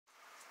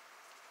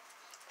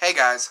Hey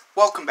guys,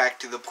 welcome back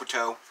to the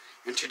Plateau,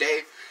 and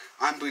today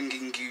I'm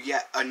bringing you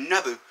yet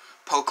another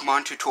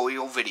Pokemon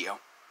tutorial video.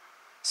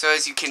 So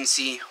as you can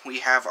see,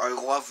 we have our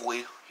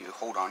lovely,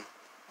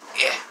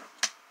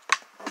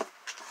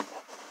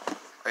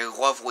 our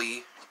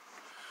lovely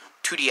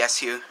 2DS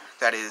here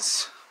that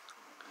is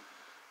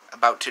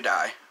about to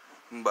die,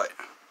 but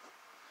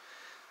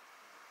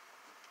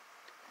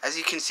as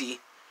you can see,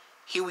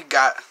 here we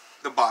got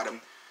the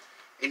bottom.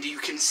 And you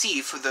can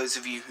see, for those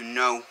of you who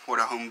know what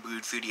a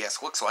homebrewed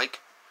 3DS looks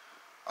like,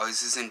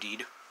 ours is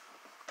indeed,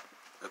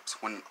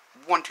 one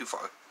too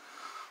far,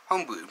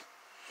 homebrewed.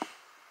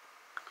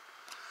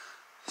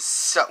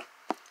 So,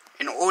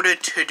 in order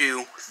to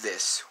do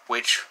this,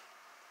 which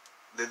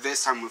the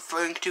this I'm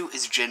referring to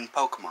is Gen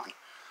Pokemon.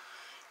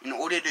 In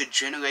order to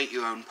generate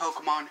your own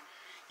Pokemon,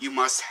 you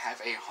must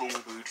have a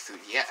homebrewed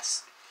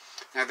 3DS.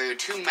 Now, there are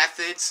two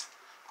methods.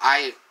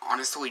 I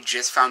honestly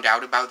just found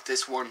out about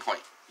this one,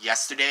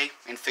 yesterday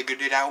and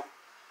figured it out,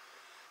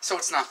 so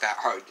it's not that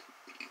hard.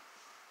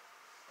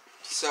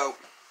 So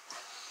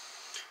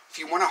if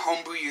you want to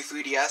homebrew your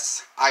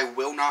 3DS, I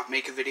will not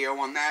make a video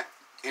on that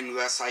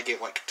unless I get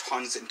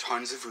tons and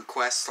tons of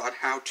requests on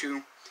how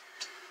to,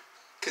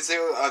 because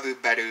there are other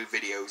better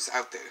videos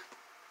out there.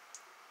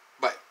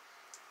 But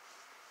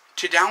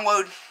to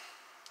download,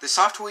 the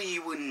software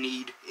you would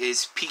need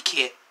is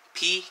PKSM,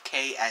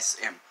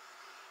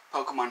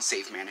 Pokemon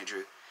Save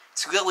Manager.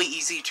 It's really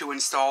easy to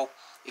install.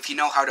 If you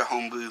know how to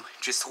homebrew,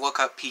 just look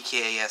up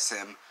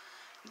PKSM,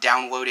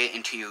 download it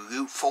into your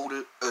root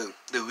folder, or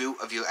the root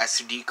of your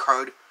SD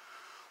card,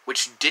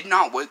 which did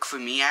not work for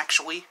me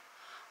actually.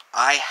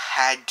 I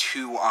had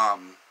to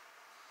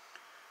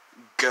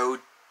go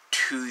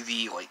to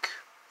the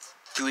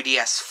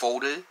 3DS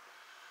folder,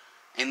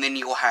 and then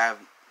you'll have,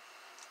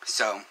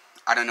 so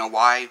I don't know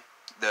why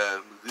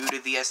the root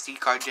of the SD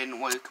card didn't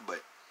work,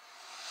 but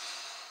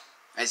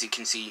as you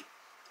can see,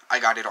 I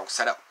got it all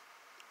set up.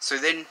 So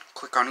then,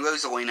 click on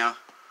Rosalina,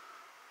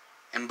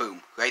 and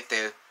boom, right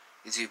there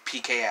is your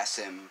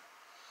PKSM.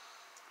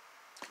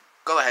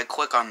 Go ahead,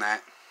 click on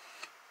that,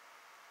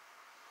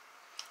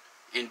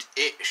 and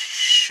it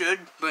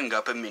should bring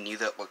up a menu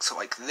that looks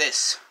like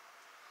this.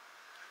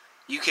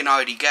 You can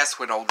already guess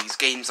what all these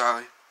games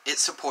are. It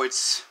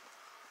supports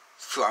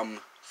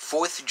from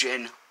 4th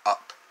gen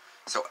up.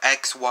 So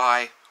X,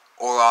 Y,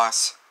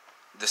 Oros,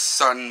 the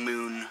Sun,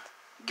 Moon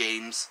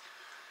games,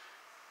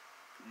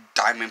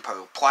 Diamond,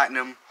 Pearl,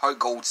 Platinum, Heart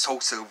Gold,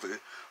 Soul Silver,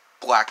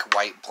 Black,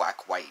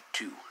 White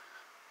 2.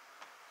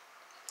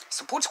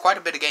 Supports quite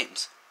a bit of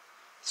games.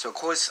 So of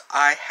course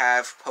I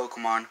have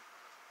Pokemon.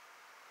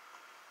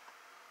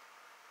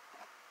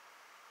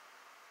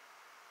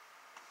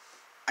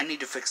 I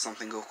need to fix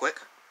something real quick.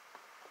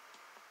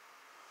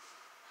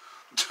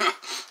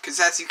 Because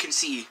as you can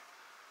see,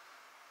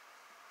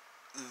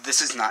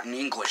 this is not in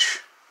English.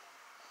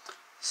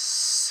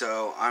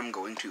 So I'm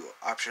going to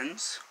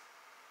Options.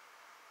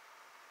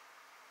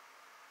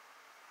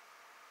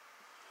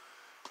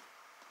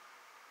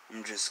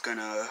 I'm just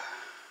gonna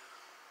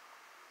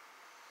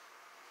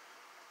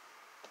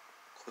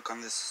click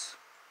on this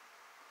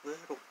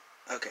little,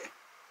 okay,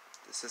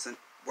 this isn't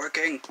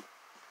working.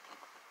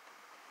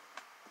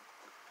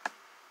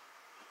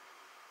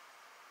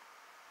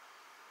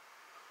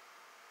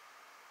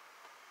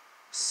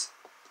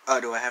 Oh,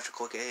 do I have to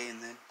click A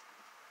and then?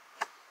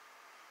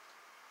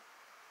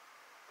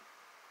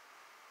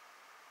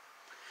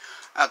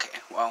 Okay,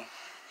 well.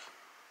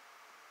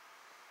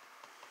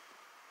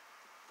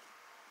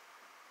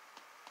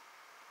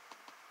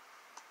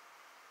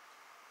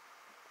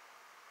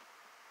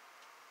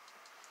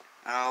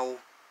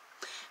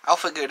 I'll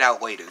figure it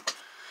out later.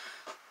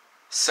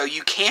 So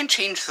you can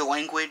change the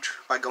language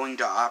by going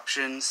to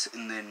Options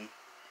and then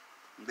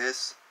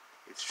this.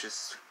 It's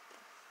just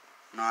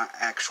not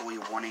actually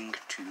wanting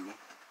to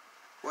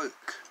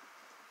work.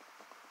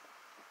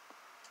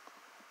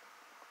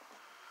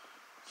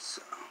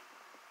 So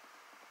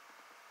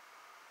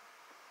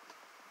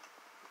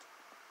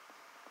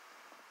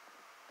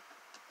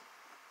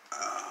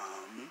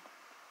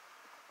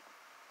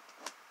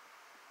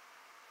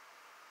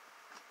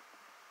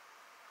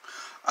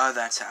oh,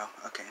 that's how.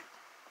 Okay.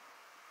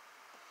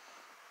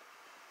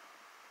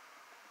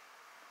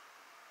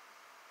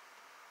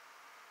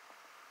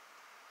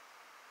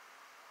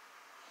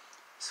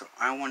 So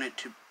I want it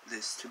to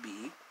this to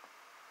be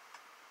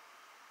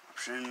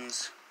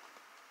Options.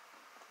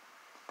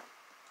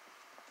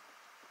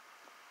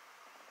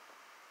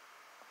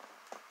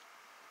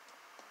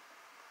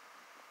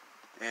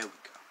 There we go.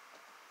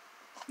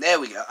 There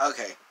we go.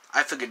 Okay,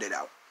 I figured it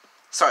out.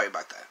 Sorry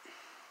about that.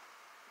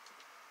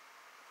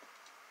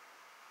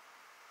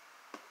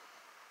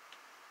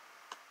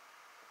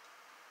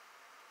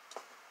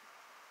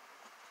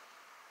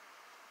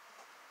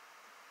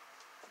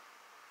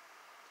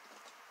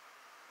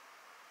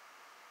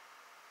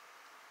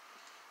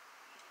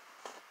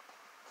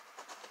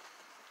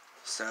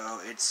 So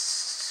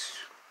it's,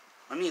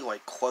 let me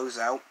close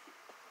out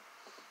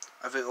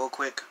of it real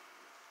quick.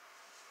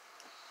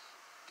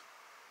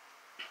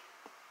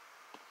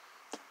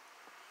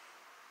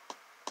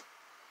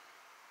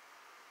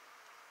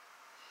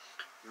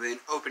 then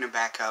open it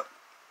back up.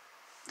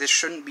 This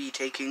shouldn't be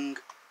taking...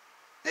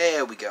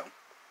 There we go.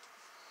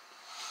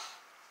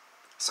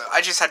 So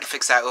I just had to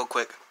fix that real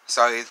quick.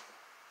 Sorry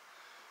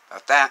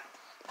about that.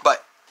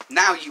 But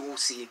now you will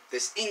see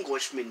this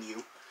English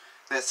menu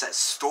that says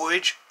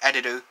Storage,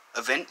 Editor,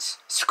 Events,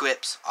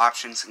 Scripts,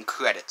 Options, and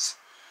Credits.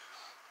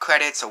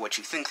 Credits are what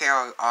you think they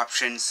are.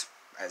 Options,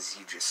 as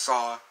you just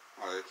saw,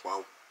 are,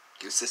 well,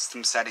 your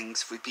system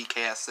settings for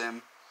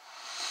PKSM.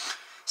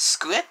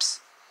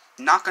 Scripts,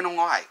 not gonna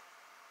lie,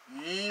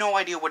 no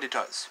idea what it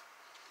does.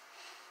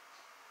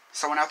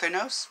 Someone out there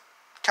knows?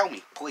 Tell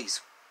me, please.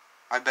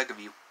 I beg of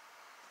you.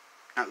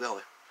 Not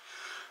really.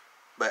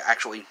 But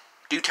actually,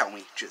 do tell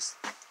me, just.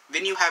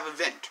 Then you have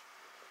Event.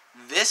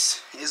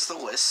 This is the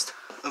list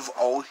of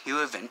all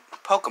your event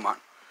Pokemon.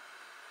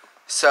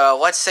 So,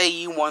 let's say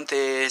you want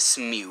this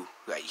Mew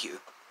right here.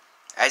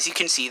 As you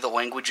can see, the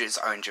languages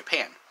are in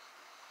Japan.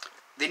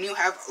 Then you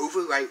have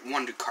Overwrite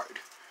Wonder Card.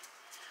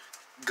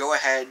 Go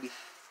ahead.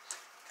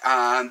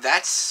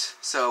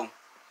 So,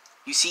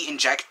 you see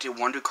Inject a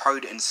Wonder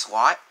Card in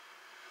slot.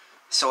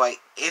 So, like,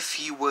 if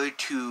you were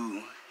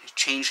to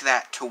change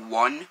that to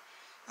 1,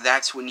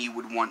 that's when you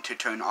would want to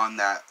turn on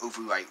that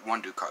Overwrite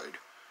Wonder Card.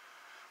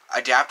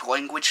 Adapt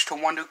language to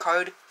Wonder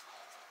Card.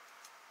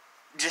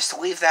 Just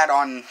leave that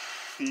on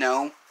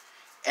no,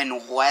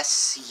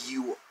 unless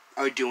you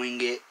are doing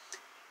it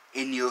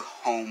in your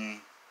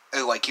home,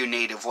 or like your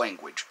native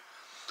language.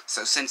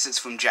 So since it's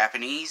from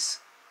Japanese,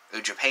 or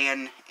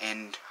Japan,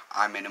 and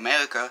I'm in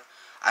America,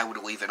 I would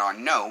leave it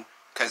on no,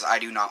 because I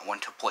do not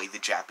want to play the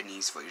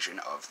Japanese version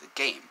of the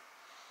game.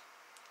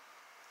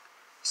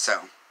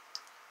 So,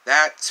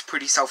 that's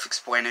pretty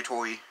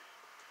self-explanatory.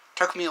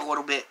 Took me a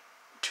little bit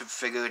to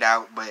figure it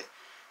out, but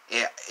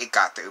it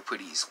got there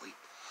pretty easily.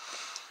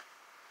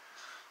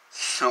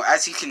 So,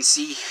 as you can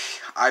see,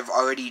 I've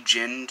already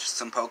gynned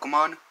some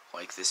Pokemon,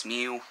 like this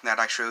Mew that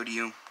I showed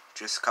you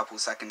just a couple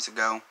seconds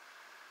ago.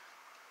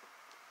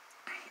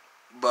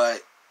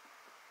 But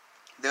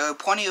there are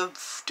plenty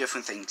of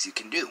different things you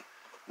can do.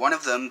 One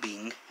of them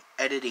being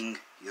editing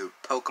your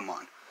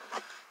Pokemon.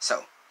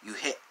 So, you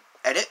hit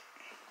Edit,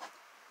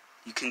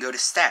 you can go to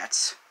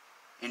Stats,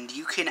 and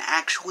you can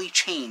actually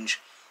change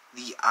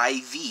the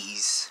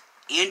IVs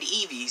and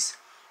EVs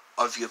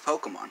of your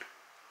Pokemon.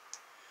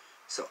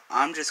 So,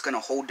 I'm just going to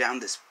hold down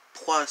this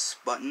plus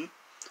button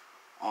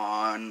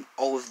on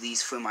all of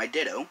these for my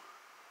Ditto.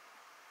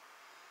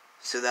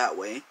 So that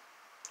way,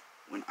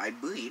 when I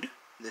breed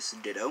this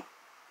Ditto,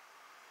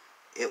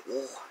 it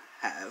will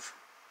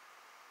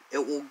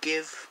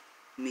give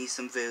me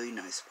some very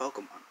nice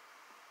Pokemon.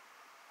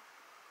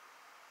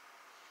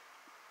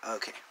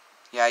 Okay.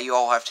 Yeah, you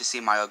all have to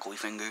see my ugly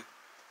finger.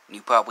 And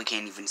you probably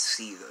can't even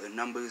see the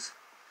numbers.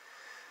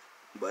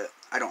 But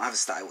I don't have a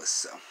stylus,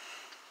 so.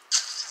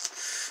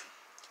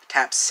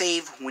 Tap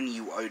save when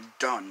you are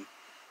done.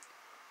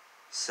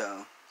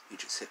 So, you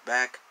just hit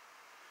back.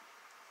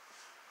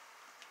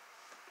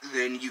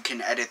 Then you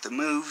can edit the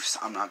moves.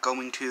 I'm not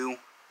going to.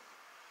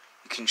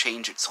 You can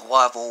change its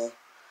level.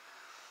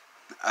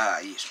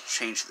 You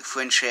change the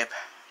friendship,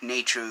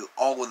 nature,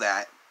 all of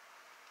that.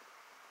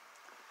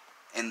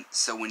 And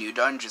so when you're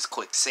done, just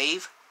click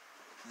save.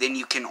 Then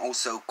you can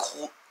also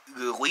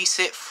release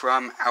it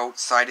from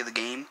outside of the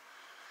game.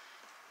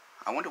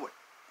 I wonder what...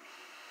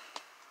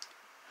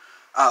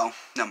 Oh,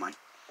 never mind.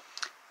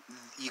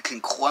 You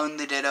can clone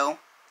the Ditto,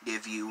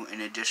 give you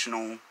an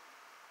additional...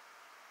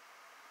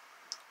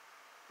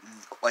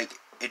 Like,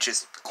 it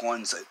just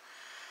clones it.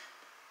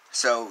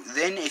 So,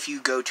 then if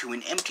you go to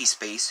an empty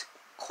space,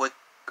 click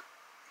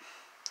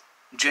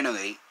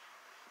Generate,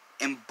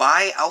 and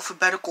by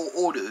alphabetical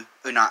order,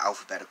 or not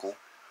alphabetical,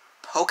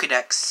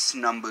 Pokedex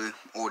number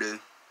order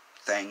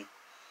thing,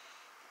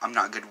 I'm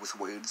not good with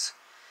words,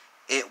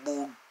 it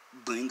will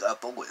bring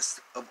up a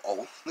list of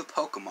all the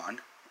Pokemon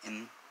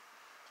in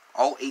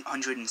all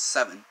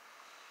 807.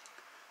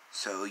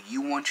 So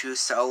you want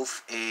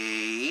yourself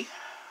a,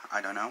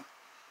 I don't know,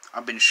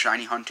 I've been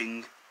shiny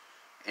hunting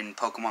in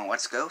Pokemon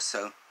Let's Go,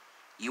 so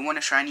you want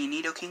a shiny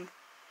Nidoking?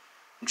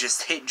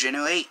 Just hit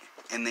generate,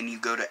 and then you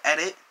go to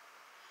edit,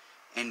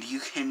 and you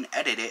can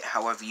edit it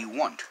however you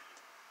want.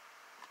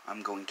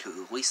 I'm going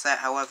to release that,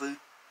 however.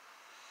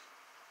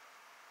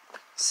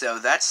 So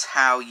that's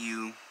how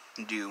you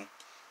do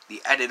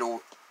the editor.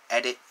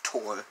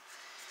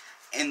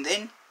 And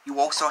then you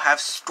also have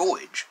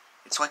storage.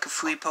 It's like a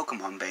free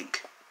Pokemon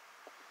bank.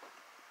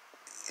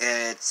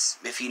 It's,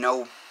 if you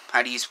know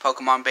how to use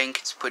Pokemon Bank,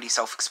 it's pretty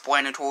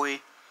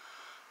self-explanatory.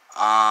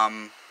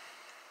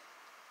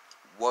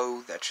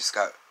 Whoa, that just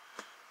got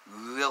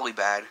really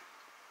bad.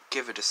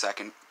 Give it a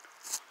second.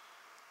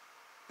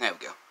 There we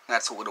go.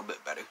 That's a little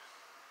bit better.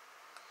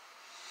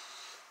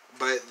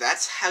 But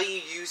that's how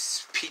you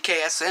use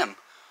PKSM.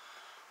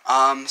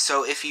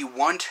 So if you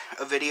want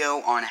a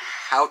video on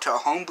how to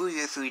homebrew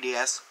your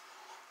 3DS,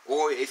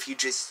 or if you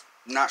just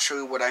not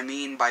sure what I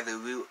mean by the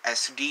root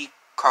SD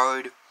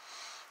card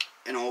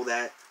and all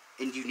that,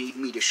 and you need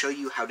me to show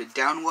you how to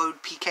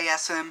download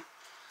PKSM,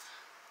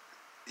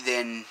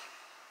 then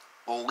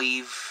we'll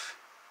leave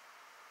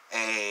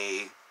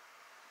a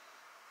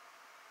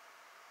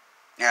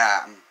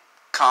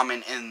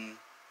comment and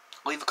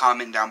leave a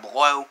comment down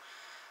below.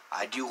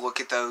 I do look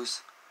at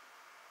those.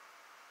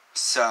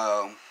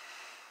 So,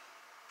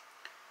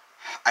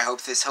 I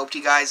hope this helped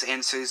you guys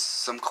answer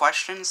some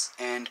questions,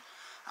 and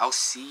I'll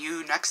see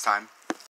you next time.